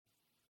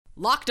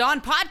Locked On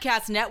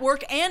Podcast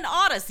Network and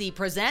Odyssey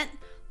present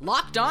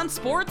Locked On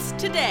Sports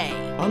Today.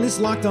 On this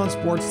Locked On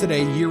Sports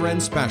Today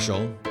year-end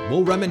special,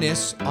 we'll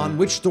reminisce on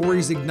which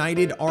stories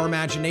ignited our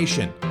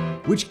imagination,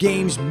 which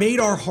games made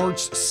our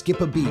hearts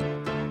skip a beat,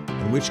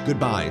 and which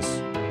goodbyes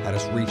had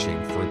us reaching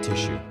for a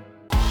tissue.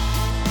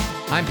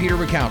 I'm Peter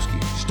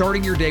Bukowski,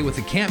 starting your day with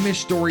the can't-miss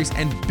stories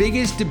and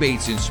biggest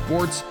debates in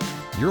sports.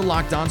 You're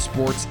Locked On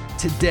Sports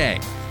Today.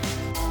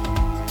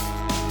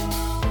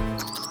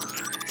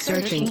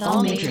 Searching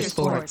all major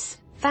sports.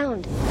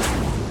 Found.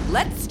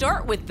 Let's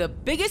start with the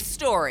biggest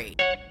story.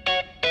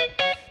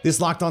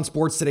 This Locked On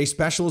Sports Today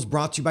special is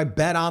brought to you by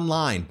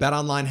BetOnline.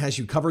 BetOnline has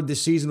you covered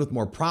this season with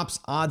more props,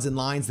 odds, and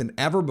lines than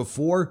ever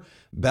before.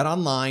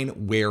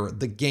 BetOnline, where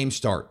the games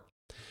start.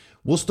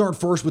 We'll start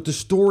first with the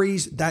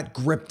stories that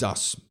gripped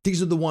us.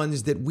 These are the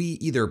ones that we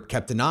either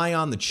kept an eye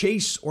on, the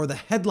chase, or the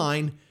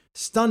headline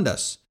stunned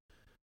us.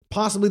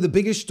 Possibly the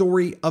biggest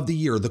story of the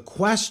year, the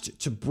quest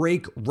to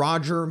break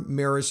Roger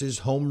Maris's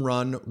home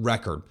run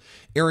record.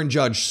 Aaron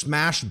Judge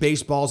smashed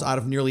baseballs out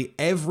of nearly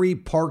every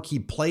park he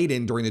played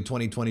in during the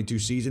 2022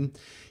 season.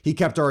 He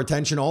kept our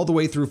attention all the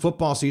way through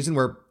football season,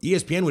 where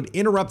ESPN would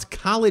interrupt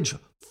college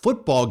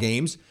football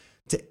games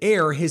to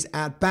air his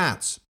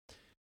at-bats.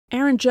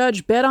 Aaron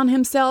Judge bet on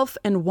himself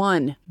and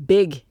won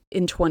big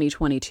in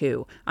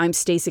 2022. I'm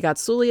Stacey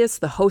Gotsoulias,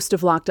 the host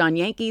of Locked On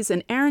Yankees,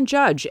 and Aaron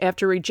Judge,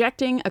 after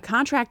rejecting a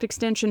contract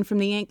extension from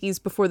the Yankees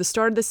before the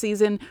start of the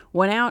season,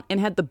 went out and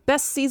had the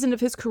best season of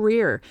his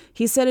career.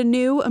 He set a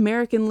new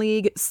American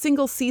League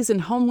single-season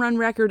home run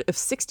record of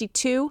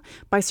 62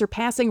 by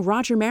surpassing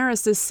Roger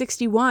Maris's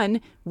 61,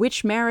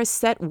 which Maris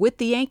set with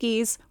the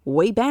Yankees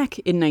way back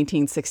in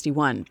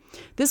 1961.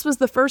 This was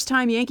the first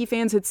time Yankee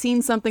fans had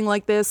seen something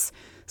like this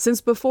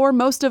since before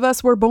most of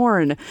us were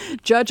born.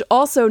 Judge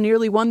also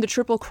nearly won the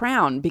Triple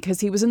Crown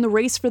because he was in the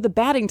race for the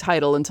batting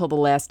title until the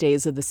last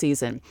days of the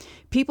season.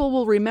 People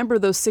will remember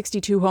those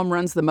 62 home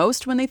runs the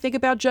most when they think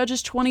about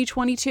Judge's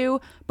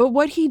 2022, but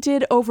what he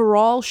did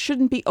overall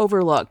shouldn't be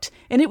overlooked,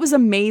 and it was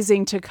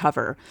amazing to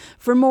cover.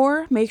 For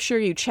more, make sure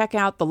you check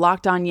out the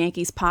Locked On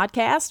Yankees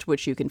podcast,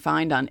 which you can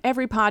find on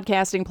every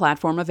podcasting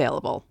platform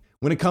available.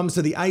 When it comes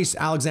to the ice,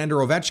 Alexander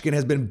Ovechkin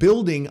has been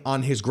building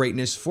on his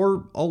greatness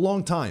for a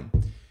long time.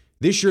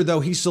 This year, though,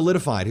 he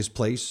solidified his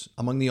place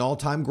among the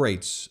all-time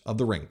greats of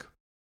the rink.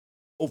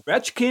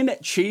 Ovechkin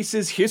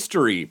chases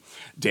history.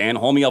 Dan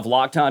Holme of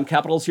Locked On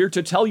Capitals here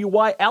to tell you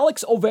why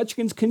Alex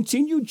Ovechkin's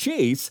continued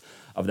chase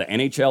of the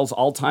NHL's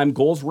all-time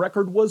goals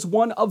record was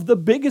one of the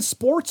biggest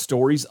sports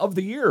stories of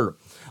the year.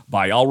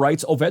 By all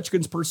rights,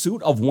 Ovechkin's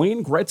pursuit of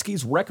Wayne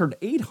Gretzky's record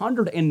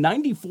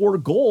 894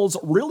 goals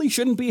really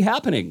shouldn't be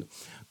happening.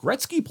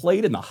 Gretzky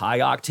played in the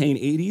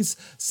high-octane 80s.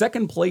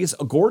 Second place,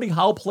 Gordie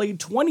Howe played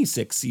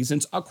 26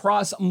 seasons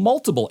across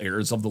multiple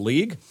eras of the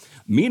league.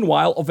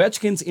 Meanwhile,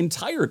 Ovechkin's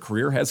entire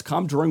career has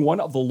come during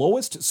one of the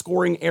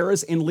lowest-scoring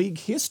eras in league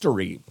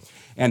history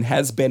and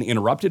has been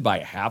interrupted by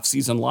a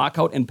half-season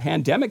lockout and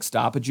pandemic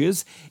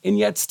stoppages, and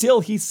yet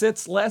still he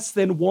sits less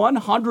than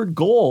 100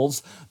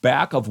 goals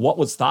back of what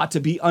was thought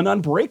to be an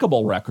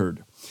unbreakable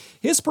record.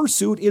 His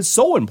pursuit is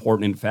so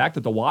important, in fact,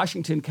 that the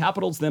Washington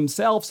Capitals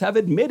themselves have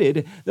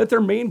admitted that their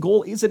main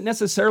goal isn't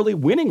necessarily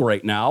winning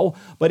right now,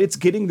 but it's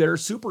getting their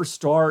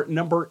superstar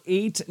number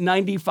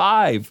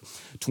 895.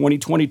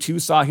 2022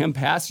 saw him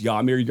pass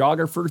Jaromir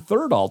Jagr for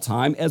third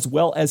all-time, as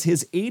well as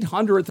his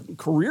 800th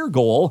career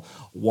goal,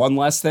 one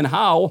less than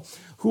Howe,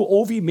 who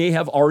Ovi may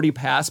have already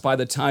passed by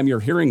the time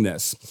you're hearing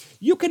this.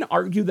 You can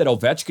argue that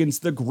Ovechkin's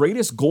the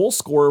greatest goal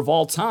scorer of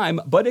all time,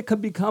 but it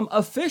could become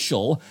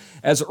official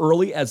as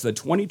early as the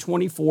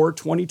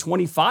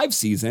 2024-2025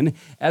 season,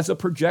 as the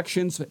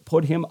projections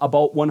put him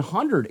about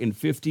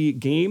 150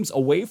 games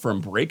away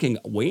from breaking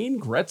Wayne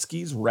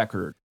Gretzky's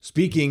record.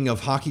 Speaking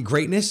of hockey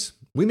greatness,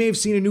 we may have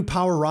seen a new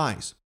power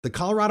rise. The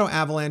Colorado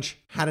Avalanche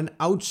had an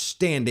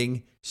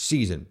outstanding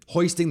season.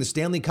 Hoisting the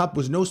Stanley Cup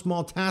was no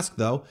small task,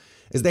 though,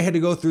 as they had to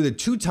go through the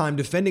two-time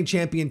defending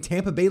champion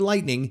Tampa Bay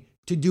Lightning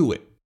to do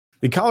it.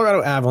 The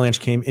Colorado Avalanche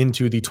came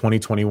into the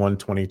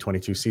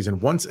 2021-2022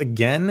 season once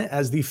again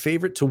as the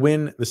favorite to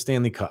win the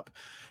Stanley Cup.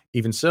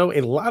 Even so,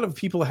 a lot of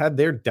people had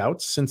their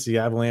doubts since the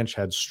Avalanche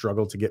had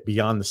struggled to get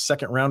beyond the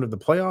second round of the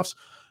playoffs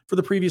for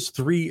the previous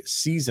 3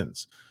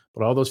 seasons.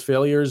 But all those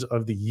failures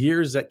of the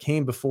years that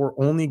came before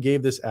only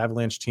gave this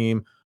Avalanche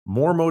team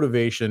more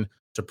motivation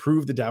to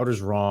prove the doubters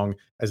wrong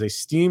as they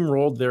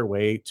steamrolled their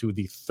way to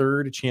the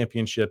 3rd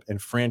championship in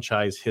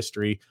franchise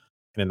history,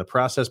 and in the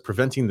process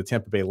preventing the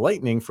Tampa Bay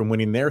Lightning from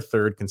winning their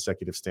 3rd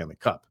consecutive Stanley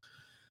Cup.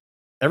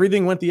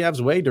 Everything went the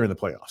Avs' way during the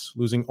playoffs,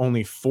 losing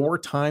only 4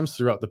 times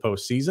throughout the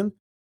postseason.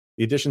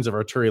 The additions of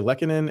Arturi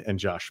Lehkonen and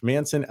Josh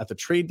Manson at the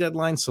trade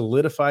deadline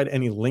solidified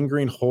any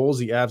lingering holes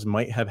the Avs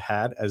might have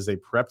had as they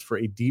prepped for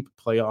a deep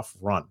playoff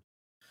run.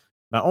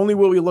 Not only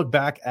will we look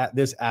back at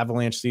this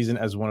Avalanche season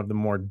as one of the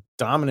more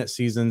dominant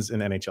seasons in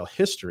NHL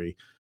history,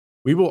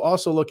 we will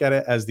also look at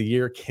it as the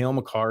year Cale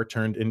Makar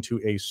turned into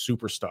a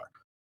superstar.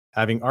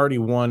 Having already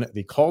won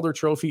the Calder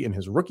Trophy in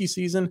his rookie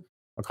season,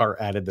 Makar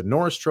added the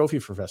Norris Trophy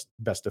for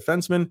best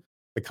defenseman,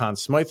 the Conn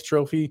Smythe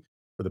Trophy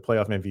for the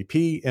playoff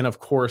MVP, and of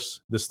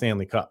course, the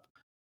Stanley Cup.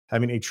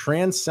 Having a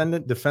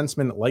transcendent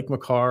defenseman like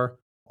Makar,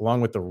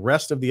 along with the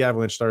rest of the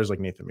Avalanche stars like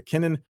Nathan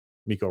McKinnon,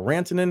 Mikko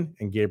Rantanen,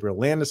 and Gabriel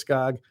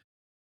Landeskog,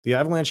 the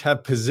Avalanche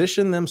have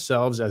positioned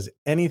themselves as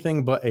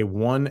anything but a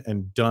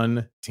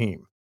one-and-done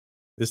team.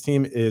 This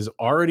team is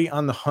already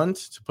on the hunt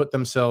to put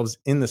themselves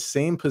in the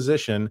same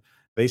position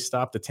they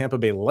stopped the Tampa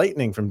Bay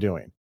Lightning from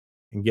doing,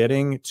 and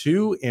getting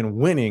to and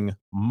winning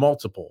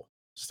multiple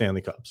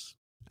Stanley Cups.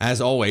 As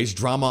always,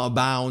 drama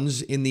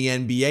abounds in the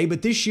NBA,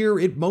 but this year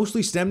it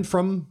mostly stemmed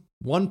from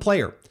one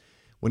player.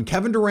 When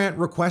Kevin Durant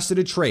requested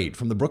a trade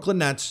from the Brooklyn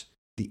Nets,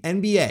 the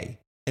NBA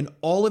and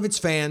all of its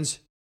fans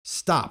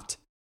stopped.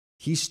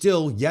 He's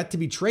still yet to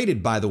be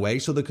traded, by the way,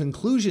 so the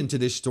conclusion to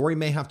this story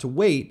may have to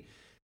wait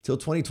till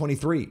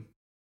 2023.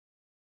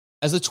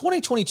 As the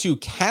 2022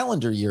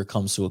 calendar year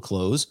comes to a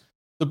close,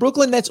 the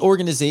Brooklyn Nets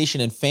organization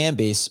and fan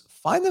base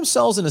find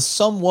themselves in a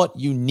somewhat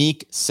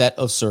unique set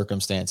of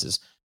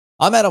circumstances.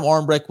 I'm Adam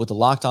Armbrecht with the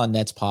Locked On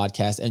Nets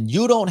podcast, and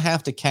you don't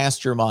have to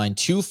cast your mind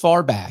too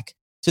far back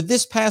to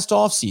this past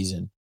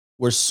offseason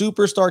where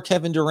superstar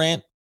Kevin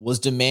Durant was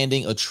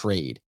demanding a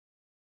trade.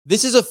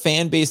 This is a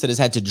fan base that has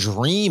had to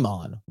dream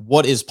on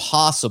what is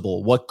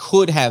possible, what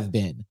could have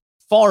been,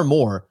 far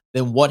more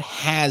than what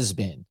has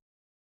been.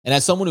 And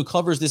as someone who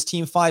covers this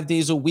team 5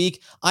 days a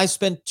week, I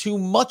spent too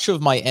much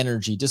of my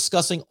energy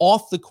discussing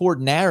off-the-court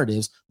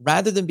narratives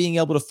rather than being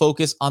able to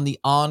focus on the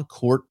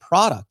on-court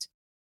product.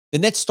 The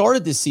Nets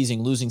started this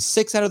season losing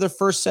 6 out of their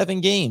first 7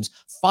 games,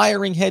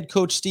 firing head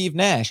coach Steve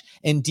Nash,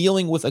 and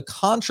dealing with a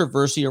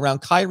controversy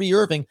around Kyrie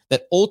Irving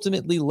that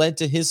ultimately led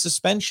to his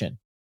suspension.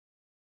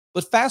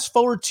 But fast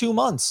forward 2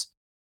 months,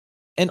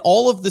 and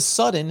all of the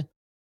sudden,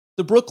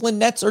 the Brooklyn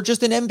Nets are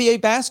just an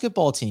NBA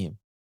basketball team.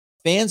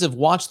 Fans have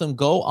watched them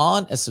go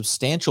on a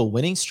substantial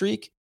winning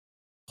streak,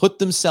 put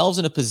themselves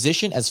in a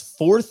position as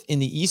 4th in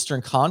the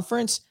Eastern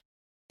Conference,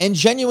 and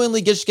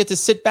genuinely just get to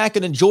sit back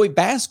and enjoy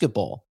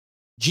basketball.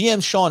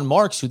 GM Sean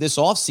Marks, who this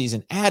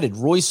offseason added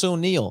Royce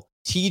O'Neal,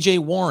 TJ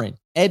Warren,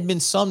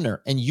 Edmund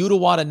Sumner, and Yuta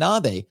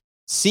Watanabe,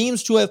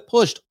 seems to have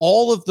pushed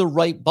all of the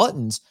right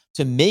buttons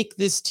to make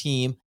this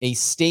team a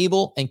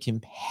stable and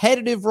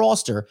competitive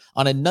roster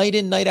on a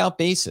night-in, night-out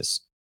basis.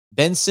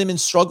 Ben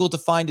Simmons struggled to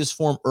find his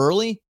form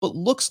early, but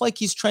looks like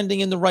he's trending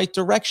in the right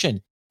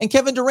direction. And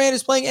Kevin Durant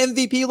is playing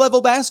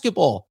MVP-level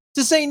basketball,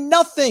 to say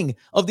nothing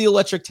of the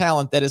electric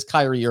talent that is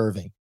Kyrie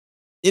Irving.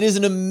 It is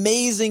an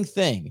amazing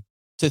thing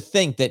to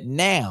think that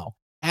now,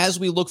 as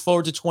we look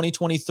forward to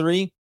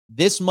 2023,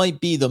 this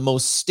might be the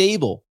most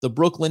stable the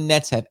Brooklyn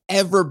Nets have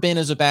ever been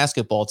as a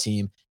basketball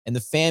team, and the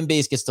fan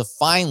base gets to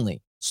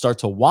finally start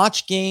to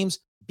watch games,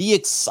 be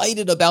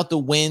excited about the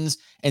wins,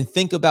 and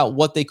think about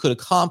what they could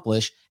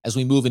accomplish as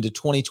we move into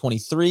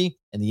 2023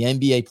 and the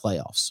NBA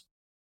playoffs.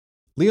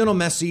 Lionel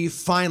Messi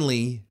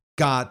finally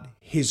got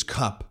his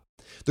cup.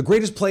 The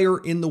greatest player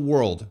in the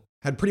world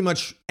had pretty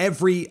much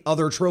every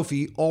other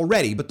trophy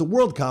already, but the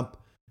World Cup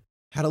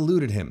had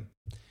eluded him.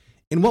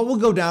 In what will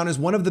go down as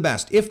one of the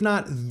best, if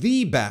not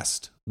the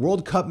best,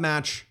 World Cup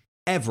match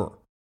ever,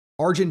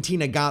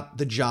 Argentina got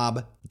the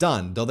job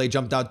done. Though they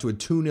jumped out to a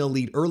 2-0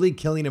 lead early,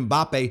 Kylian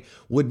Mbappe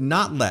would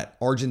not let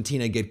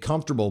Argentina get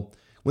comfortable.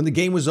 When the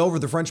game was over,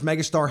 the French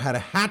megastar had a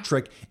hat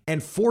trick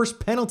and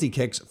forced penalty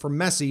kicks for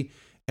Messi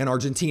and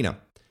Argentina.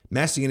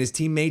 Messi and his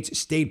teammates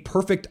stayed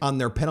perfect on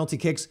their penalty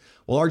kicks,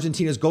 while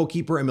Argentina's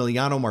goalkeeper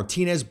Emiliano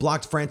Martinez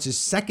blocked France's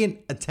second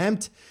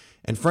attempt,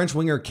 and French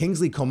winger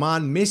Kingsley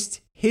Coman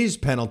missed his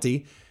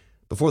penalty.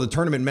 Before the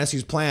tournament,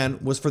 Messi's plan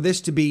was for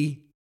this to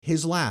be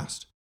his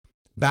last.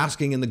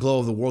 Basking in the glow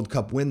of the World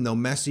Cup win, though,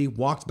 Messi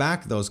walked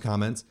back those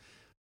comments.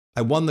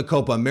 I won the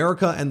Copa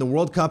America and the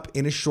World Cup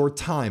in a short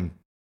time.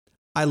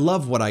 I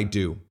love what I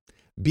do,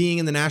 being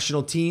in the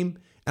national team,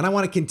 and I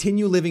want to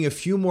continue living a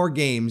few more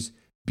games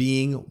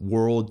being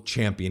world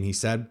champion, he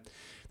said.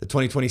 The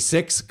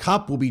 2026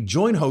 Cup will be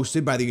joint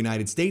hosted by the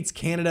United States,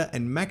 Canada,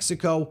 and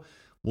Mexico.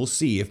 We'll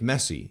see if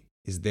Messi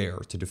is there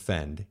to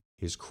defend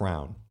his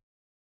crown.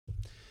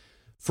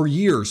 For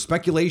years,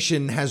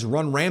 speculation has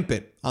run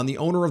rampant on the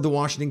owner of the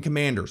Washington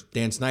Commanders.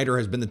 Dan Snyder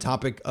has been the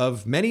topic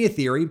of many a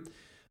theory,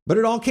 but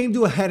it all came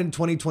to a head in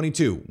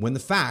 2022 when the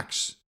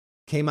facts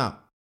came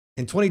out.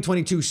 And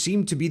 2022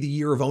 seemed to be the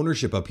year of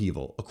ownership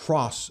upheaval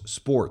across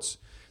sports.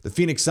 The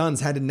Phoenix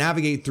Suns had to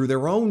navigate through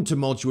their own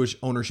tumultuous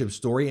ownership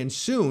story, and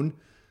soon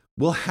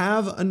we'll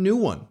have a new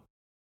one.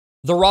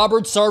 The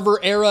Robert Sarver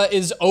era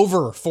is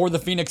over for the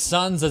Phoenix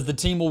Suns, as the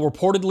team will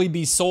reportedly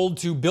be sold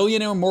to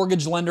billionaire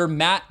mortgage lender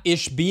Matt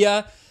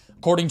Ishbia,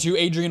 according to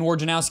Adrian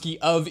Wojnarowski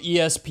of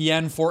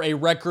ESPN, for a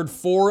record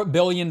 $4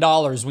 billion.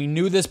 We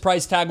knew this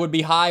price tag would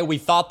be high. We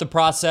thought the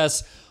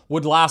process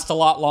would last a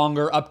lot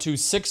longer. Up to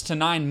 6 to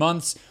 9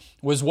 months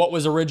was what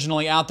was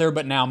originally out there,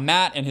 but now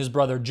Matt and his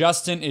brother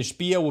Justin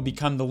Ishbia will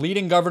become the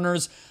leading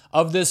governors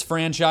of this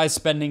franchise,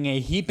 spending a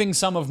heaping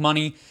sum of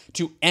money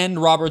to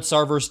end Robert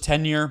Sarver's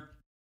tenure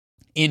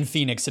in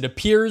Phoenix. It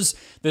appears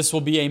this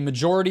will be a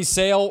majority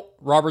sale.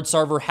 Robert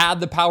Sarver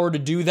had the power to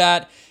do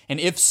that, and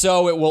if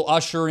so, it will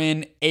usher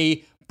in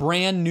a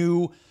brand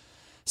new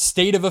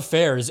state of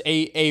affairs.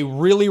 A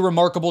really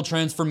remarkable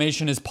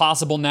transformation is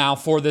possible now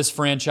for this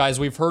franchise.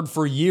 We've heard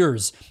for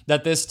years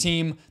that this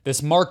team,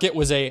 this market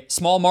was a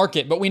small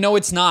market, but we know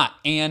it's not.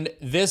 And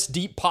this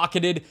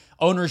deep-pocketed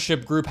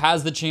ownership group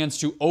has the chance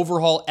to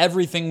overhaul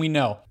everything we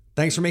know.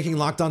 Thanks for making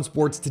Locked On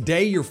Sports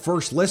today your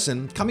first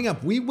listen. Coming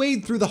up, we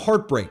wade through the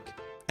heartbreak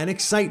and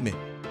excitement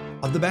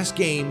of the best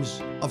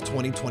games of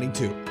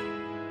 2022.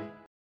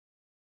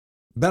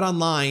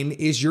 BetOnline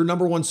is your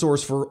number one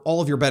source for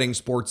all of your betting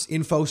sports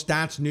info,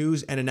 stats,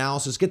 news, and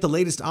analysis. Get the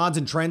latest odds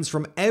and trends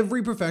from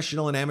every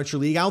professional and amateur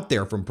league out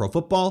there, from pro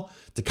football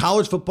to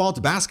college football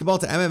to basketball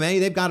to MMA.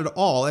 They've got it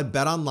all at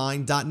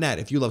betonline.net.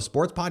 If you love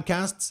sports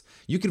podcasts,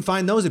 you can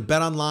find those at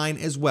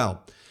BetOnline as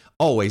well.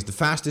 Always the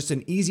fastest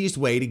and easiest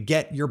way to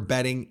get your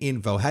betting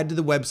info. Head to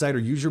the website or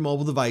use your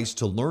mobile device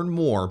to learn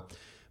more.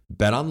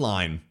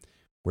 BetOnline,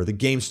 where the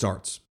game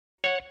starts.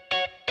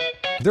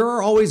 There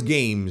are always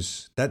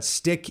games that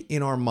stick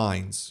in our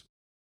minds.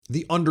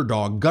 The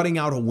underdog gutting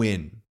out a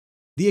win,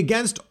 the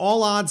against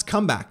all odds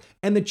comeback,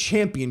 and the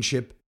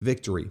championship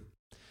victory.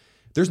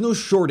 There's no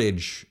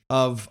shortage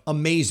of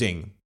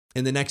amazing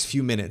in the next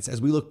few minutes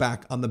as we look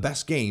back on the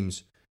best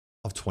games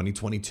of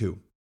 2022.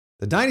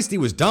 The dynasty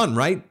was done,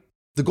 right?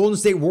 The Golden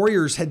State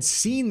Warriors had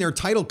seen their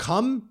title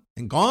come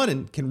and gone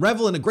and can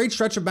revel in a great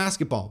stretch of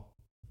basketball.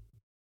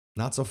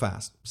 Not so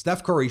fast.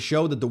 Steph Curry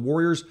showed that the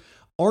Warriors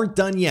aren't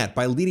done yet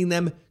by leading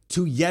them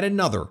to yet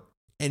another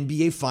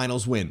NBA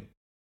Finals win.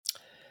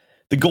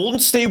 The Golden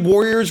State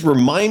Warriors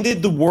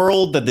reminded the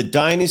world that the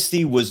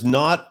dynasty was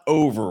not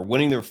over,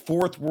 winning their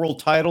fourth world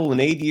title in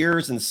 8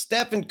 years, and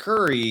Stephen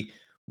Curry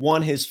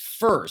won his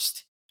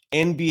first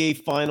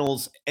NBA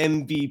Finals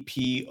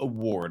MVP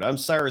award. I'm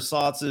Cyrus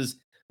Sotzes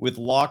with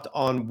Locked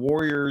On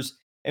Warriors,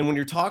 and when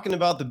you're talking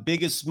about the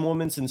biggest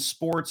moments in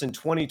sports in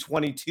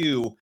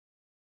 2022,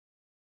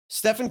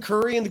 Stephen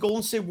Curry and the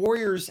Golden State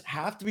Warriors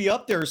have to be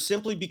up there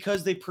simply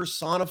because they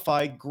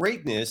personify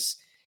greatness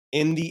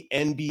in the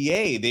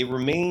NBA. They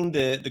remain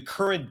the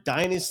current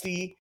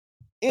dynasty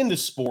in the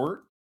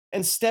sport.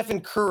 And Stephen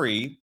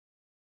Curry,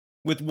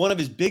 with one of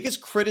his biggest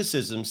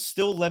criticisms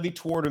still levied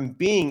toward him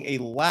being a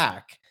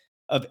lack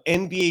of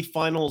NBA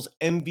Finals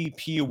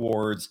MVP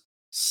awards,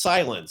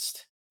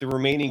 silenced the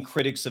remaining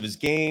critics of his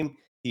game.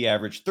 He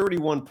averaged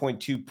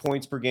 31.2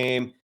 points per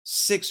game,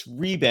 6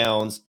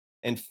 rebounds,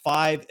 and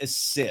 5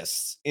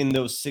 assists in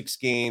those 6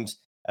 games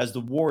as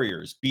the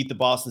Warriors beat the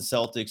Boston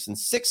Celtics in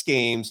 6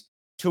 games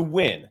to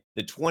win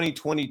the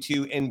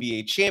 2022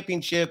 NBA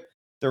championship,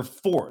 their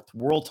 4th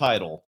world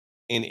title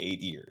in 8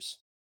 years.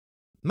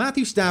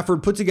 Matthew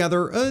Stafford put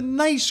together a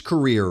nice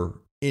career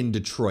in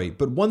Detroit,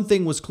 but one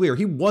thing was clear: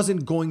 he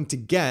wasn't going to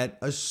get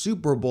a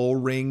Super Bowl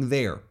ring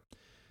there.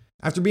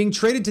 After being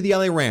traded to the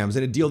LA Rams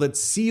in a deal that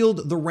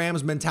sealed the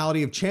Rams'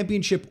 mentality of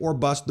championship or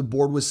bust, the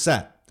board was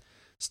set.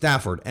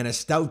 Stafford and a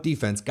stout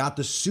defense got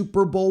the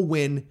Super Bowl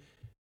win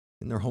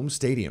in their home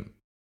stadium.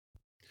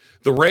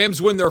 The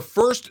Rams win their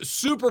first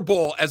Super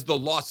Bowl as the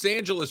Los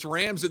Angeles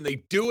Rams, and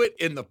they do it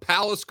in the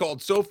palace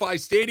called SoFi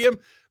Stadium.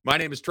 My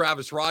name is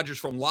Travis Rogers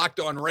from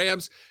Locked On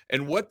Rams,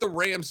 and what the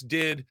Rams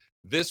did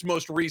this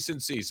most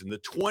recent season, the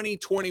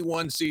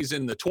 2021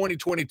 season, the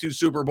 2022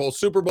 Super Bowl,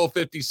 Super Bowl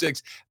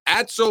 56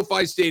 at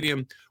SoFi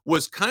Stadium,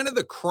 was kind of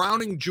the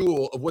crowning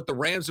jewel of what the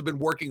Rams have been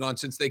working on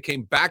since they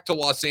came back to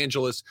Los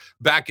Angeles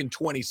back in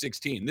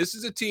 2016. This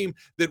is a team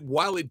that,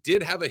 while it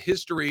did have a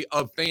history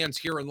of fans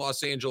here in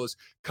Los Angeles,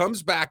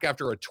 comes back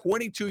after a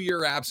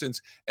 22-year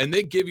absence, and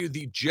they give you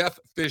the Jeff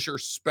Fisher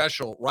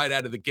special right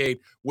out of the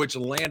gate, which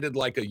landed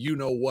like a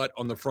you-know-what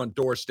on the front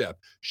doorstep.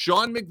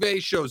 Sean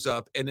McVay shows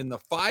up, and in the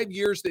 5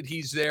 years that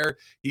he's there,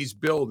 he's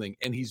building,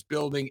 and he's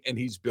building, and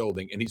he's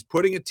building, and he's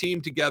putting a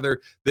team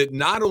together that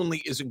not only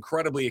is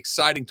incredibly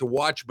exciting to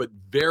watch, but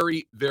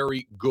very,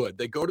 very good.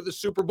 They go to the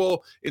Super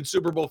Bowl in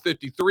Super Bowl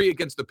 53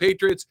 against the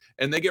Patriots,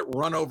 and they get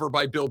run over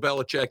by Bill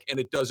Belichick, and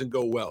it doesn't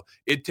go well.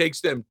 It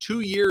takes them 2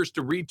 years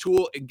to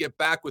retool and get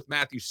back with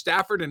Matthew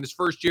Stafford in his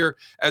first year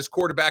as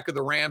quarterback of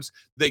the Rams.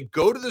 They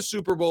go to the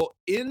Super Bowl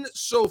in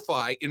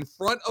SoFi in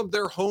front of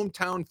their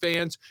hometown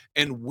fans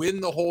and win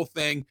the whole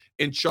thing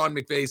in Sean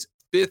McVay's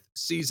 5th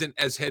season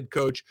as head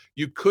coach.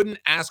 You couldn't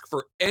ask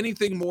for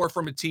anything more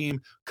from a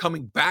team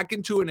coming back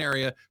into an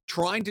area,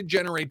 trying to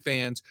generate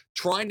fans,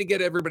 trying to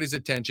get everybody's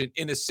attention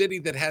in a city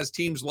that has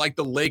teams like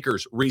the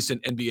Lakers,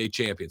 recent NBA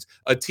champions,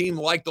 a team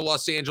like the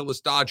Los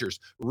Angeles Dodgers,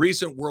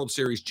 recent World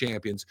Series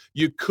champions.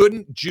 You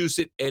couldn't juice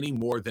it any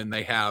more than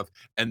they have,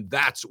 and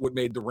that's what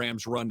made the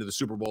Rams' run to the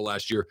Super Bowl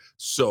last year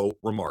so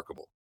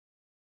remarkable.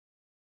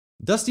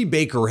 Dusty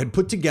Baker had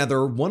put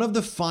together one of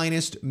the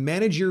finest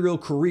managerial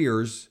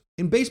careers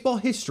in baseball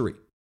history.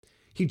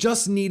 He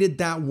just needed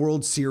that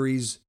World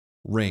Series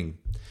ring.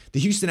 The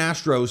Houston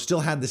Astros still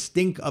had the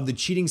stink of the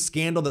cheating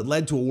scandal that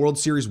led to a World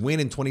Series win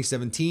in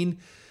 2017.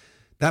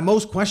 That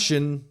most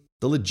question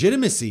the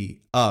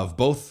legitimacy of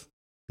both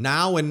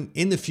now and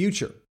in the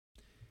future.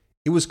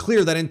 It was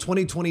clear that in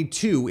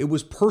 2022, it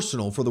was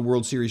personal for the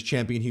World Series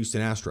champion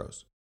Houston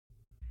Astros.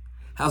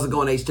 How's it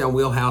going, H-Town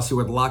Wheelhouse here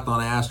with Locked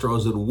On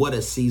Astros, and what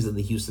a season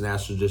the Houston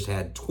Astros just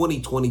had.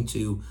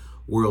 2022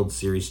 World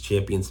Series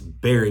champions.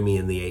 Bury me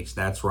in the H.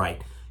 That's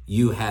right.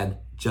 You had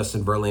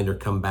Justin Verlander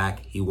come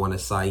back. He won a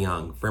Cy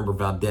Young. Framber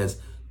Valdez,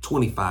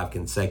 25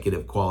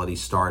 consecutive quality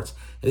starts.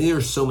 And there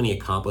are so many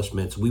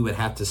accomplishments. We would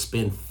have to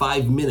spend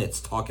 5 minutes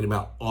talking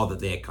about all that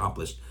they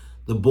accomplished.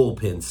 The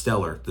bullpen,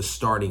 stellar. The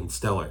starting,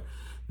 stellar.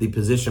 The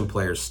position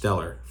players,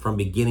 stellar. From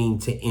beginning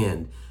to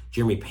end,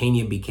 Jeremy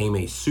Pena became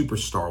a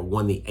superstar,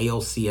 won the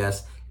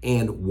ALCS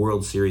and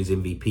World Series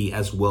MVP,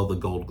 as well the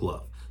Gold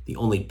Glove. The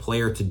only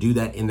player to do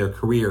that in their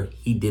career,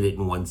 he did it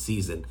in one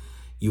season.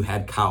 You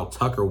had Kyle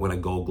Tucker win a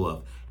Gold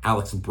Glove.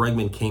 Alex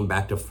Bregman came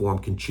back to form,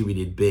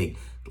 contributed big.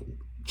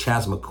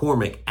 Chas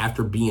McCormick,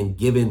 after being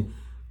given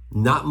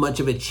not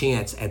much of a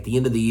chance at the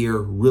end of the year,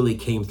 really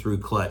came through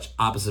clutch.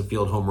 Opposite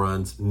field home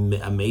runs,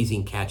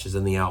 amazing catches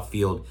in the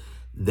outfield.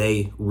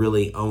 They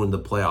really owned the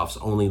playoffs,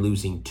 only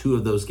losing 2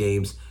 of those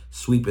games,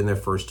 sweeping their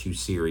first 2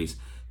 series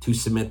to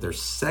cement their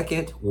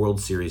second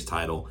World Series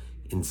title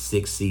in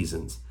 6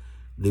 seasons.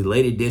 The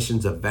late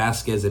additions of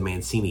Vasquez and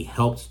Mancini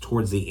helped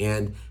towards the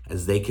end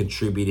as they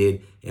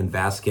contributed, and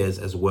Vasquez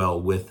as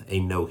well with a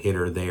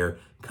no-hitter there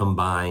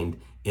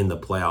combined in the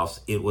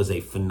playoffs. It was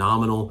a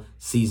phenomenal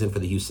season for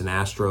the Houston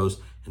Astros,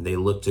 and they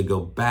look to go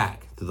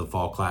back to the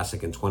Fall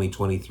Classic in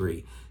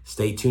 2023.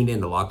 Stay tuned in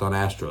to Locked On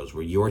Astros,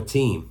 where your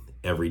team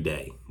every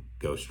day.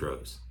 Go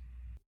Stros.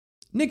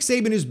 Nick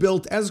Saban is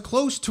built as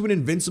close to an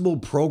invincible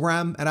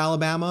program at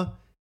Alabama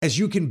as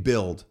you can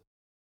build.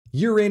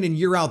 Year in and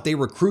year out, they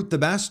recruit the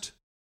best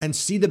and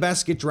see the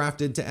best get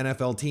drafted to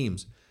NFL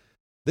teams.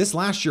 This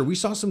last year, we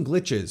saw some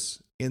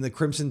glitches in the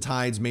Crimson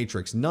Tide's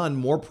matrix, none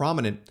more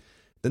prominent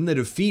than the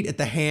defeat at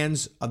the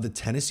hands of the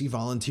Tennessee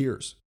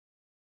Volunteers.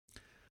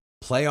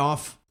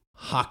 Playoff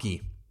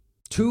hockey.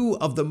 2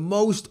 of the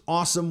most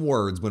awesome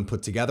words when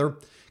put together.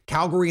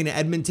 Calgary and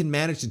Edmonton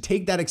managed to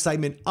take that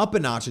excitement up a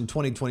notch in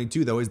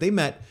 2022, though, as they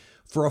met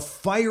for a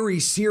fiery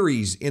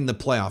series in the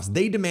playoffs.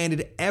 They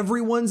demanded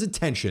everyone's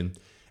attention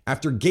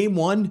after Game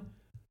 1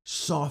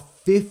 saw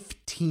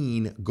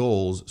 15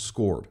 goals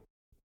scored.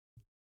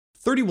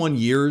 31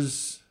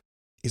 years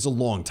is a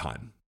long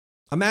time.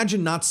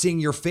 Imagine not seeing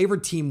your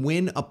favorite team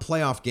win a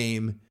playoff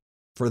game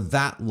for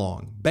that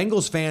long.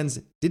 Bengals fans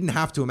didn't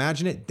have to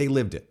imagine it, they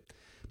lived it.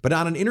 But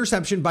on an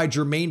interception by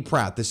Jermaine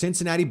Pratt, the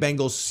Cincinnati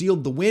Bengals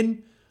sealed the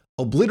win,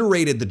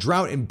 obliterated the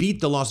drought, and beat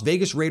the Las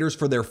Vegas Raiders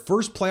for their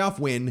first playoff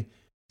win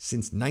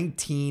since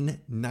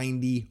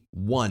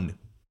 1991.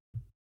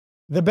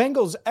 The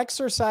Bengals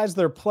exercised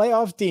their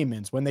playoff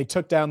demons when they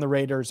took down the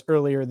Raiders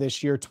earlier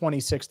this year,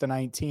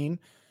 26-19.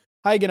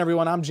 Hi again,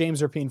 everyone. I'm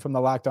James Rapien from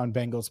the Locked On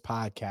Bengals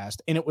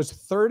podcast, and it was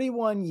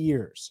 31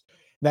 years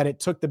that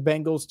it took the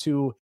Bengals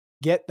to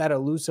get that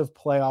elusive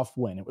playoff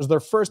win. It was their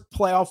first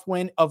playoff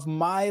win of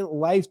my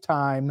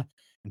lifetime,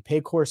 and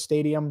Paycor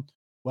Stadium,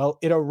 well,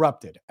 it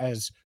erupted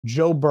as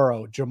Joe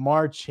Burrow,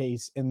 Jamar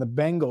Chase, and the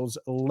Bengals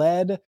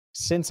led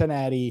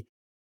Cincinnati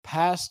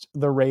past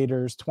the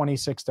Raiders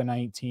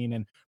 26-19,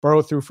 and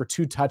Burrow threw for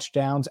 2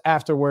 touchdowns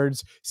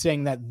afterwards,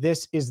 saying that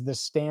this is the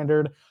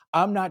standard.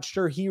 I'm not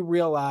sure he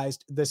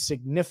realized the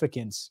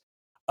significance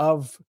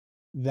of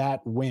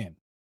that win.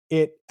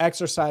 It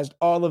exercised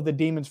all of the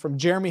demons, from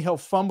Jeremy Hill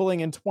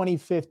fumbling in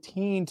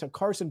 2015 to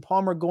Carson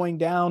Palmer going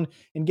down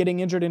and getting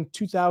injured in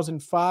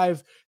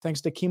 2005, thanks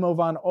to Kimo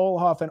von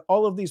Olhoff, and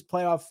all of these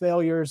playoff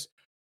failures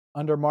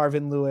under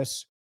Marvin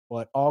Lewis.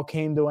 Well, it all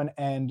came to an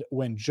end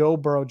when Joe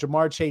Burrow,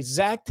 Jamar Chase,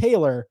 Zach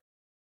Taylor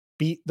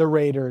beat the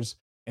Raiders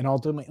and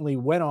ultimately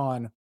went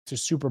on to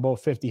Super Bowl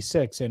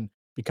 56 and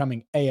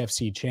becoming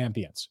AFC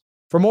champions.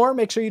 For more,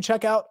 make sure you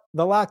check out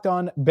the Locked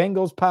On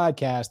Bengals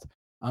podcast.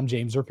 I'm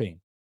James Rapien.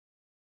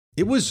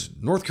 It was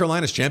North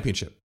Carolina's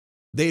championship.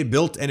 They had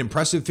built an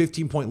impressive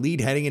 15-point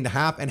lead heading into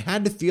half and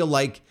had to feel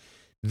like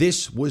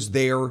this was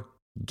their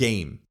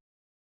game.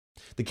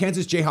 The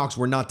Kansas Jayhawks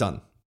were not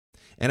done.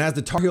 And as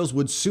the Tar Heels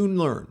would soon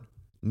learn,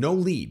 no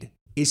lead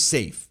is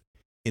safe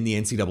in the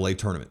NCAA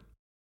tournament.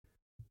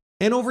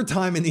 And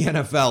overtime in the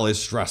NFL is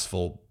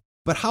stressful,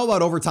 but how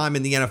about overtime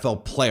in the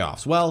NFL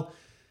playoffs? Well,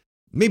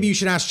 maybe you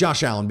should ask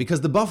Josh Allen, because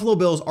the Buffalo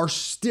Bills are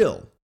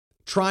still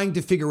trying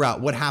to figure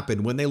out what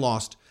happened when they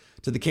lost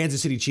to the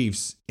Kansas City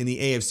Chiefs in the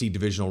AFC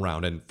divisional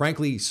round, and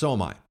frankly, so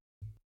am I.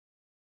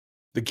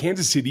 The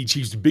Kansas City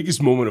Chiefs'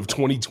 biggest moment of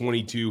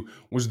 2022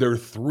 was their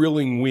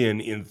thrilling win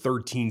in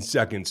 13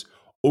 seconds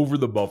over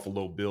the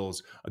Buffalo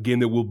Bills. Again,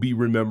 that will be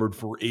remembered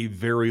for a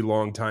very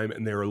long time,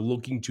 and they are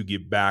looking to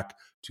get back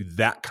to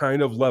that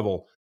kind of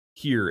level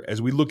here.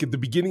 As we look at the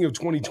beginning of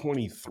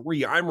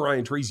 2023, I'm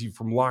Ryan Tracy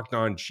from Locked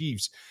On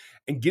Chiefs,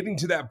 and getting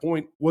to that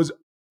point was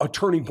a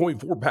turning point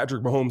for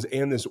Patrick Mahomes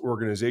and this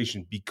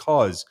organization,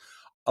 because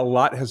a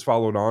lot has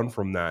followed on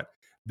from that.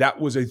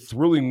 That was a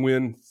thrilling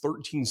win,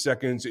 13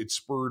 seconds. It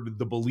spurred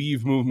the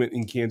Believe movement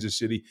in Kansas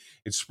City.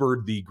 It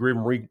spurred the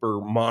Grim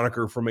Reaper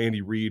moniker from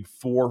Andy Reid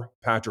for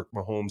Patrick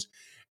Mahomes.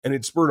 And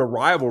it spurred a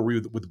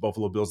rivalry with the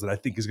Buffalo Bills that I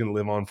think is going to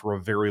live on for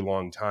a very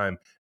long time.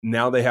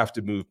 Now they have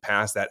to move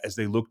past that as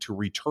they look to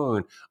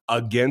return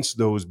against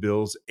those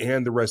Bills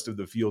and the rest of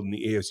the field in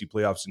the AFC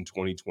playoffs in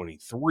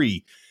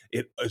 2023.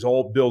 It is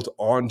all built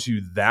onto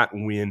that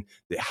win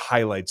that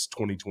highlights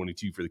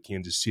 2022 for the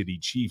Kansas City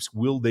Chiefs.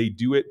 Will they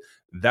do it?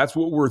 That's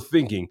what we're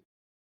thinking.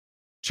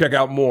 Check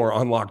out more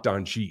on Locked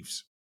On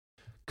Chiefs.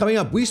 Coming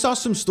up, we saw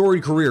some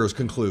storied careers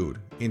conclude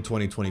in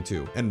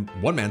 2022, and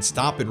one man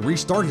stop and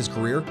restart his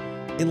career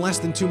in less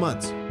than 2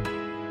 months.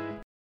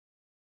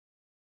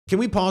 Can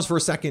we pause for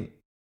a second?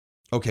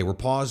 Okay, we're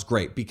paused.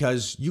 Great,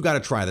 because you got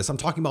to try this. I'm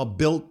talking about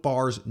Built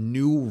Bar's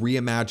new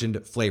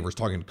reimagined flavors.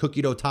 Talking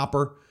cookie dough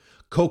topper,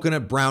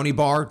 coconut brownie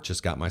bar.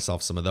 Just got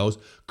myself some of those.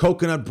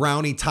 Coconut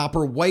brownie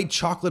topper, white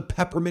chocolate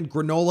peppermint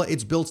granola.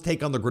 It's Built's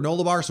take on the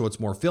granola bar, so it's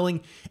more filling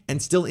and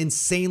still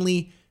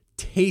insanely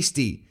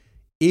tasty.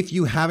 If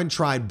you haven't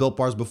tried Built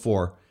Bars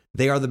before,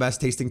 they are the best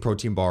tasting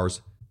protein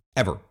bars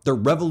ever. They're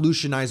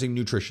revolutionizing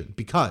nutrition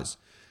because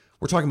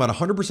we're talking about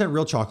 100%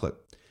 real chocolate,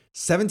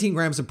 17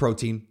 grams of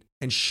protein,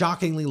 and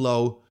shockingly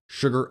low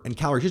sugar and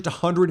calories, just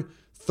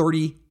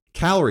 130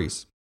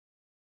 calories.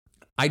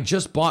 I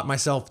just bought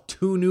myself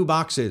 2 new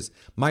boxes.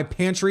 My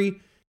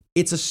pantry,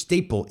 it's a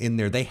staple in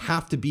there. They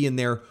have to be in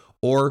there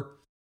or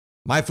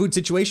my food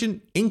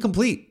situation,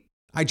 incomplete.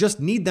 I just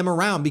need them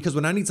around because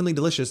when I need something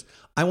delicious,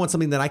 I want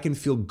something that I can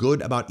feel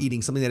good about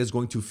eating, something that is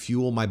going to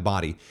fuel my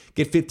body.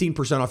 Get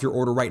 15% off your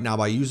order right now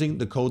by using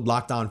the code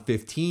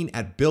LOCKEDON15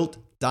 at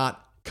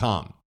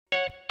Built.com.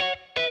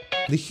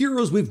 The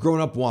heroes we've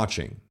grown up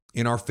watching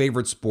in our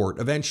favorite sport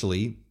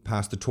eventually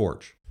pass the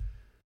torch.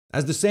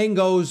 As the saying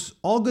goes,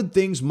 all good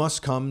things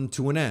must come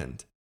to an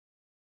end.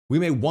 We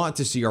may want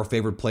to see our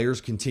favorite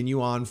players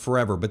continue on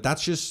forever, but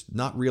that's just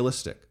not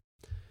realistic.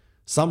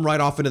 Some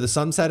ride off into the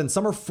sunset and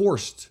some are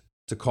forced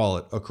to call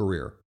it a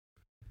career.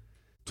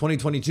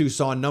 2022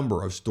 saw a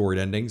number of storied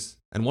endings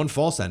and one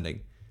false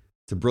ending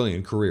to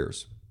brilliant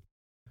careers.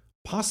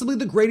 Possibly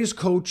the greatest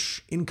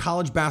coach in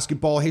college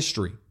basketball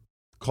history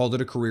called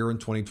it a career in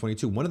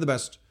 2022. One of the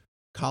best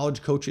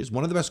college coaches,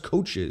 one of the best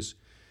coaches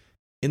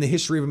in the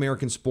history of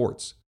American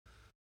sports.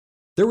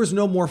 There was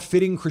no more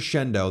fitting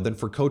crescendo than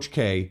for Coach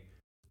K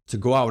to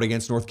go out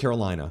against North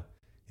Carolina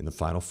in the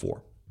Final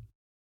Four.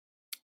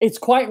 It's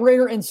quite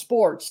rare in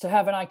sports to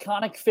have an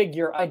iconic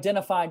figure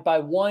identified by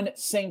one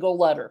single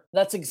letter.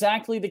 That's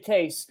exactly the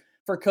case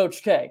for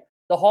Coach K,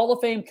 the Hall of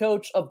Fame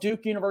coach of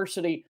Duke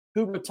University,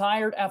 who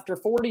retired after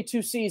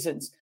 42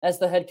 seasons as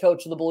the head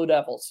coach of the Blue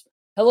Devils.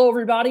 Hello,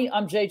 everybody.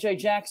 I'm JJ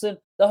Jackson,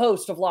 the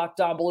host of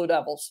Locked On Blue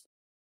Devils.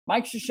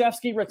 Mike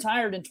Krzyzewski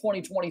retired in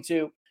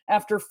 2022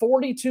 after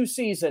 42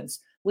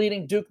 seasons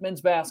leading Duke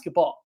men's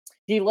basketball.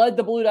 He led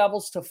the Blue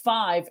Devils to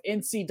 5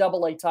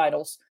 NCAA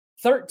titles,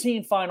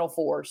 13 Final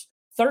Fours,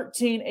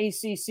 13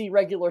 ACC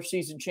regular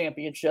season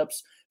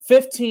championships,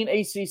 15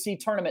 ACC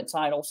tournament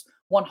titles,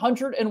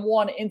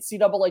 101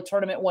 NCAA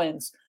tournament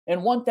wins,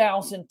 and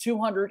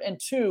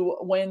 1,202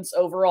 wins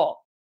overall.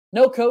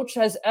 No coach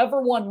has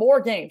ever won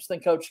more games than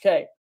Coach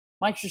K.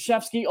 Mike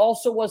Krzyzewski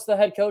also was the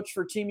head coach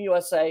for Team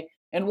USA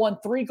and won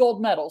 3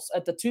 gold medals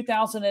at the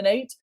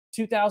 2008,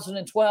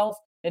 2012,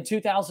 and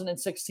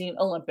 2016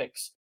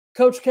 Olympics.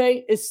 Coach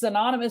K is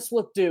synonymous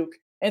with Duke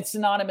and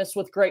synonymous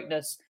with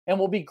greatness and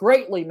will be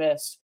greatly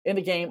missed in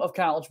the game of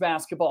college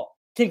basketball.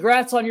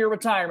 Congrats on your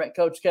retirement,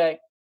 Coach K.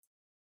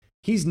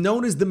 He's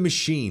known as the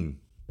Machine.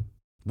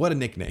 What a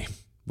nickname.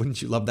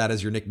 Wouldn't you love that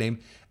as your nickname?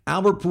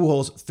 Albert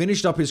Pujols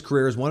finished up his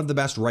career as one of the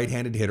best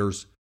right-handed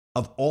hitters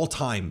of all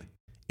time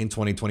in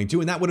 2022,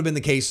 and that would have been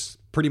the case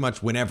pretty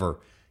much whenever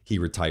he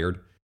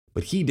retired.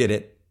 But he did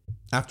it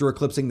after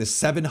eclipsing the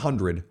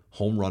 700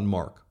 home run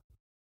mark.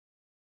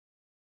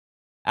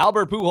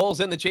 Albert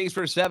Pujols in the chase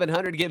for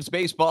 700 gives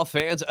baseball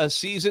fans a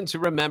season to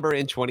remember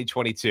in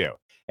 2022.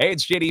 Hey,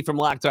 it's JD from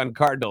Locked On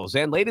Cardinals.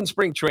 And late in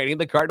spring training,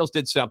 the Cardinals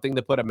did something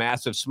that put a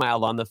massive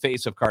smile on the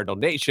face of Cardinal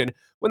Nation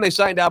when they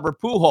signed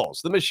Albert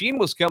Pujols. The machine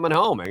was coming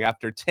home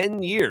after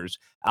 10 years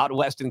out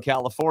west in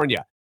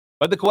California.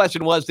 But the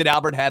question was, did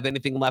Albert have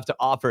anything left to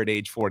offer at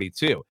age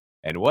 42?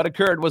 And what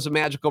occurred was a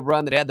magical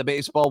run that had the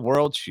baseball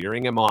world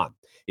cheering him on.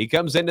 He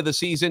comes into the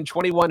season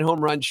 21 home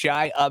runs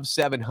shy of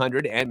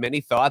 700, and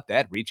many thought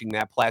that reaching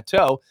that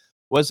plateau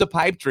was a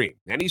pipe dream.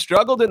 And he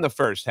struggled in the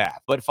first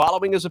half, but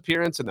following his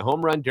appearance in the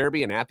Home Run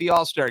Derby and at the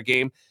All-Star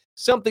game,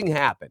 something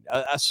happened.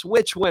 A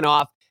switch went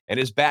off, and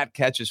his bat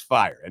catches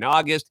fire. In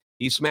August,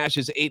 he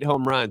smashes 8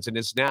 home runs and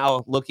is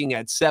now looking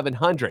at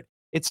 700.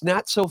 It's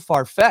not so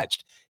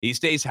far-fetched. He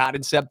stays hot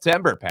in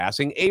September,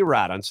 passing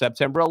A-Rod on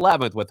September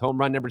 11th with home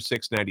run number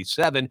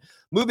 697,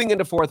 moving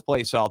into 4th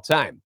place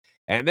all-time.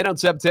 And then on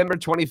September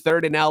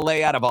 23rd in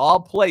LA, out of all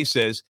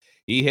places,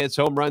 he hits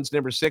home runs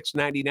number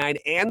 699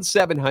 and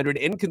 700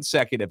 in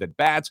consecutive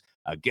at-bats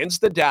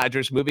against the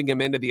Dodgers, moving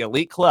him into the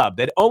elite club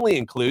that only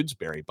includes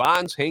Barry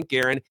Bonds, Hank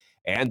Aaron,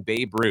 and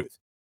Babe Ruth.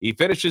 He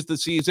finishes the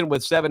season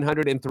with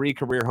 703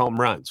 career home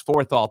runs,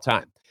 4th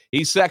all-time.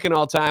 He's 2nd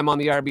all-time on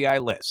the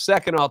RBI list,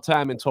 2nd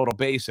all-time in total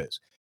bases.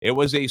 It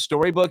was a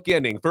storybook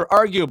ending for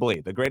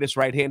arguably the greatest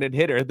right-handed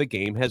hitter the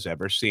game has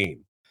ever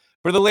seen.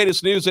 For the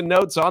latest news and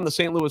notes on the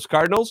St. Louis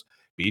Cardinals,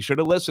 be sure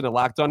to listen to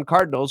Locked On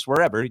Cardinals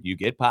wherever you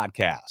get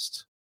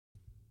podcasts.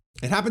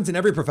 It happens in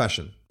every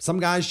profession. Some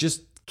guys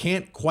just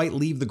can't quite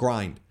leave the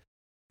grind.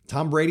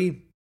 Tom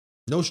Brady,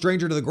 no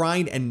stranger to the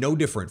grind and no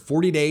different.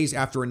 40 days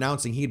after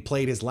announcing he had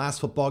played his last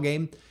football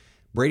game,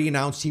 Brady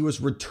announced he was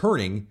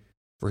returning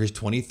for his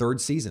 23rd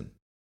season.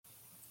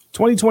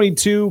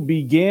 2022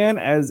 began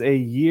as a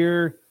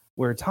year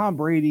where Tom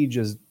Brady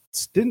just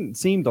didn't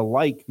seem to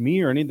like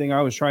me or anything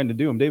I was trying to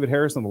do. I'm David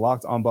Harris on the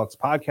Locked On Bucs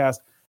podcast,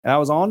 and I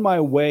was on my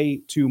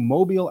way to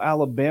Mobile,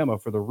 Alabama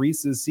for the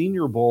Reese's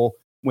Senior Bowl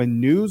when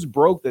news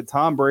broke that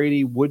Tom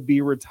Brady would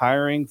be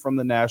retiring from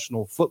the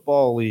National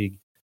Football League.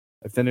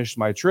 I finished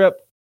my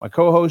trip. My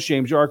co-host,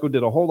 James Yarko,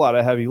 did a whole lot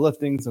of heavy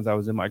lifting since I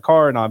was in my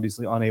car and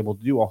obviously unable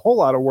to do a whole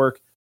lot of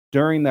work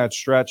during that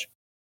stretch.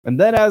 And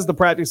then as the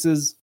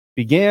practices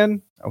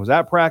began, I was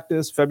at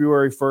practice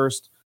February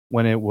 1st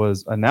when it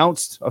was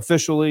announced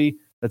officially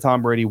that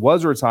Tom Brady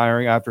was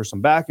retiring after some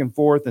back and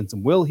forth and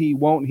some will he,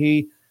 won't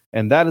he.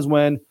 And that is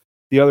when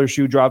the other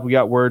shoe dropped. We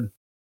got word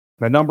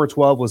that number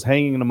 12 was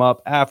hanging him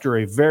up after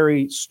a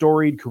very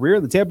storied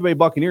career. The Tampa Bay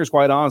Buccaneers,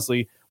 quite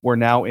honestly, were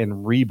now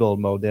in rebuild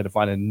mode. They had to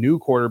find a new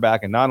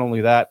quarterback, and not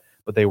only that,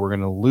 but they were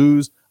going to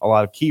lose a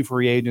lot of key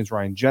free agents.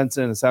 Ryan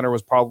Jensen, the center,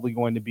 was probably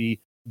going to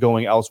be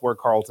going elsewhere.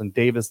 Carlton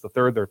Davis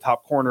III, their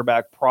top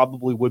cornerback,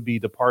 probably would be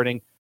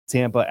departing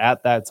Tampa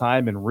at that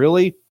time. And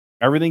really,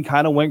 everything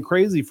kind of went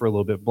crazy for a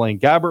little bit. Blaine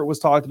Gabbert was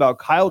talked about.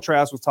 Kyle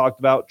Trask was talked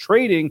about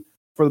trading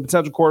for the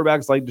potential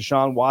quarterbacks like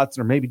Deshaun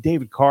Watson or maybe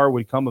David Carr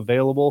would come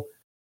available.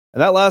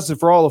 And that lasted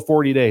for all of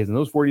 40 days. And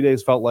those 40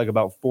 days felt like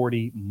about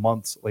 40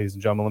 months, ladies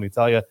and gentlemen, let me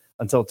tell you,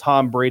 until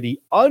Tom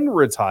Brady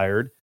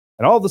unretired.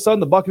 And all of a sudden,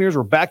 the Buccaneers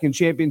were back in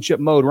championship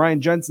mode. Ryan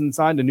Jensen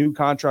signed a new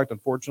contract,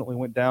 unfortunately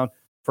went down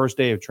first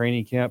day of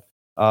training camp.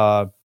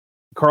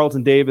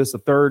 Carlton Davis,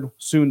 III,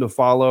 soon to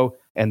follow.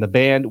 And the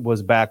band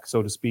was back,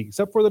 so to speak,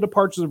 except for the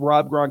departures of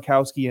Rob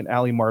Gronkowski and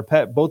Ali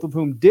Marpet, both of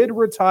whom did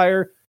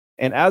retire.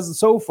 And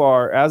as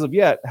of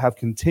yet, have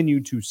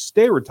continued to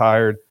stay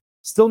retired.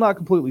 Still not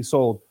completely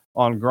sold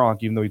on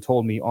Gronk, even though he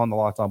told me on the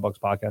Locked On Bucs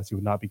podcast he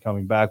would not be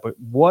coming back. But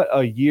what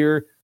a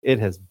year it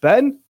has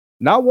been.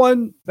 Not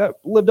one that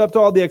lived up to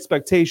all the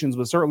expectations,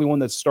 but certainly one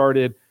that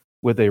started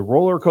with a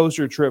roller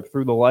coaster trip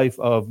through the life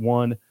of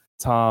one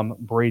Tom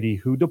Brady,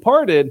 who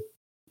departed,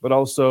 but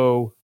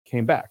also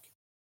came back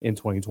in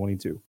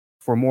 2022.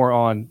 For more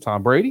on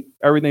Tom Brady,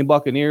 everything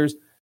Buccaneers,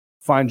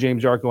 find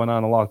James Yarko and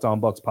on the Locked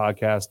On Bucs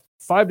podcast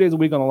 5 days a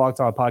week on the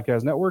Locked On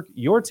Podcast Network,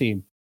 your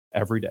team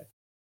every day.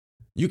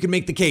 You can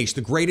make the case the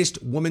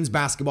greatest women's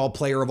basketball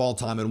player of all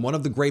time and one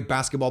of the great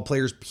basketball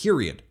players,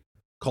 period,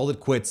 called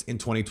it quits in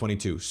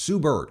 2022. Sue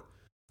Bird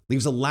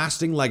leaves a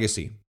lasting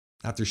legacy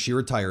after she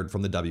retired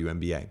from the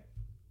WNBA.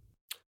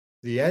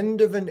 The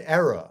end of an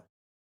era.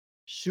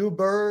 Sue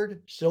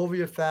Bird,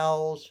 Sylvia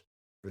Fowles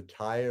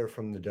retire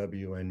from the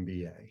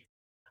WNBA.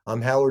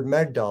 I'm Howard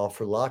Megdal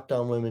for Locked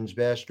On Women's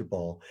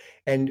Basketball.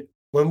 And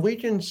when we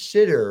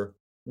consider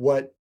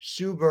what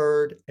Sue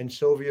Bird and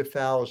Sylvia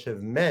Fowles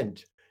have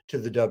meant to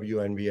the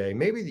WNBA,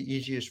 maybe the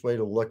easiest way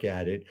to look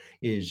at it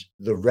is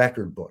the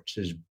record books,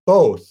 as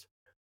both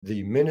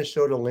the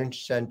Minnesota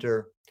Lynch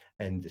Center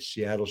and the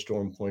Seattle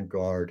Storm point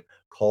guard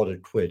called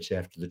it quits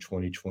after the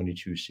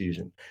 2022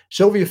 season.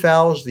 Sylvia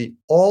Fowles, the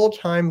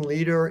all-time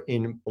leader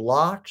in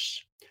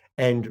blocks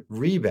and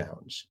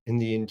rebounds in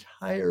the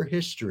entire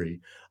history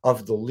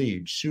of the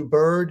league. Sue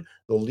Bird,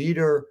 the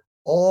leader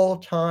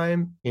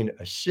all-time in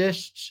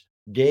assists,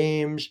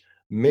 games,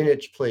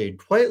 minutes played,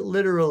 quite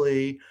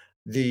literally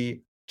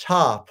the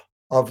top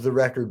of the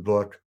record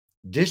book,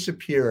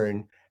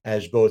 disappearing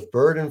as both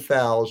Bird and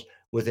Fowles,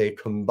 with a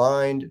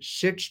combined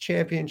 6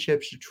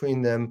 championships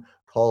between them,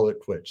 call it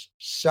quits.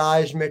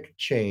 Seismic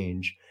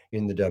change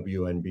in the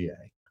WNBA.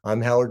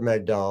 I'm Howard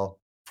Megdal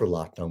for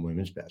Locked On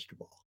Women's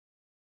Basketball.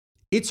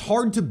 It's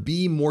hard to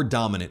be more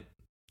dominant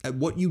at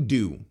what you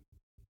do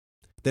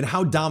than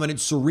how dominant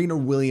Serena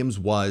Williams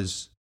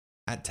was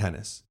at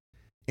tennis.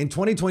 In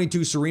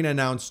 2022, Serena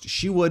announced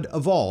she would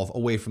evolve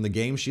away from the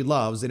game she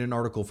loves in an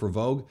article for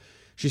Vogue.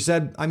 She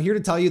said, "I'm here to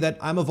tell you that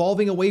I'm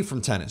evolving away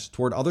from tennis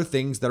toward other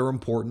things that are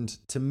important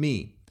to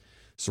me."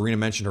 Serena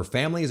mentioned her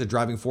family as a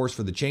driving force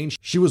for the change.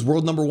 She was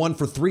world number 1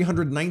 for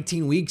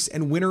 319 weeks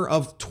and winner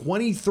of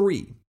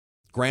 23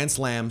 Grand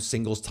Slam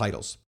singles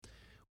titles.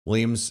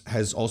 Williams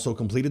has also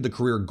completed the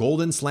career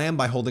Golden Slam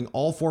by holding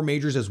all 4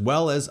 majors as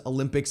well as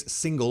Olympics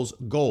singles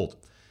gold.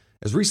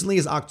 As recently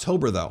as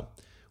October, though,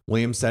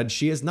 Williams said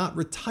she has not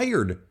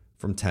retired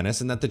from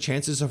tennis and that the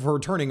chances of her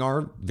returning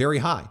are very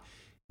high.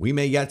 We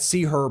may yet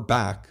see her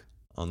back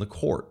on the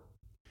court.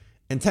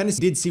 And tennis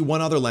did see one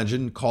other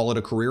legend call it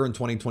a career in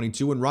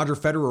 2022 when Roger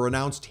Federer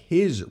announced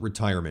his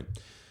retirement.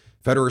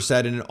 Federer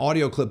said in an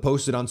audio clip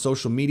posted on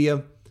social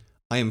media,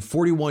 "I am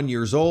 41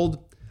 years old.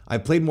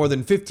 I've played more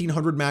than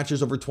 1,500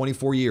 matches over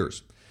 24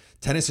 years.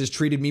 Tennis has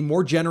treated me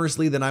more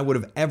generously than I would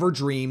have ever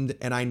dreamed,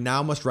 and I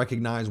now must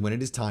recognize when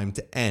it is time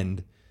to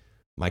end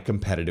my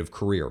competitive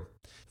career."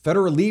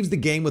 Federer leaves the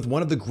game with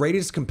one of the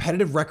greatest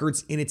competitive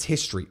records in its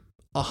history,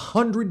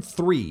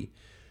 103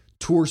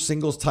 tour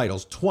singles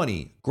titles,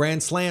 20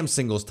 Grand Slam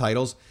singles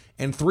titles,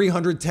 and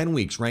 310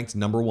 weeks ranked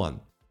number 1.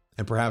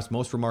 And perhaps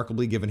most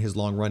remarkably, given his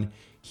long run,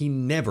 he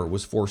never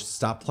was forced to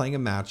stop playing a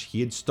match he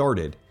had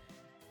started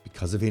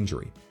because of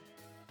injury.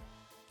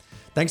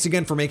 Thanks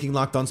again for making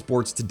Locked On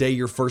Sports today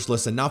your first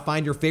listen. Now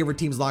find your favorite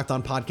team's Locked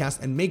On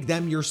podcast and make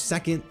them your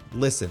second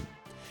listen.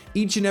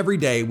 Each and every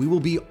day, we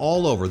will be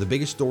all over the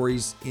biggest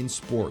stories in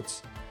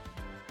sports.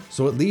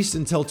 So at least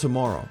until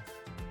tomorrow,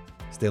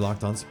 stay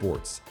Locked On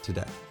Sports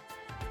today.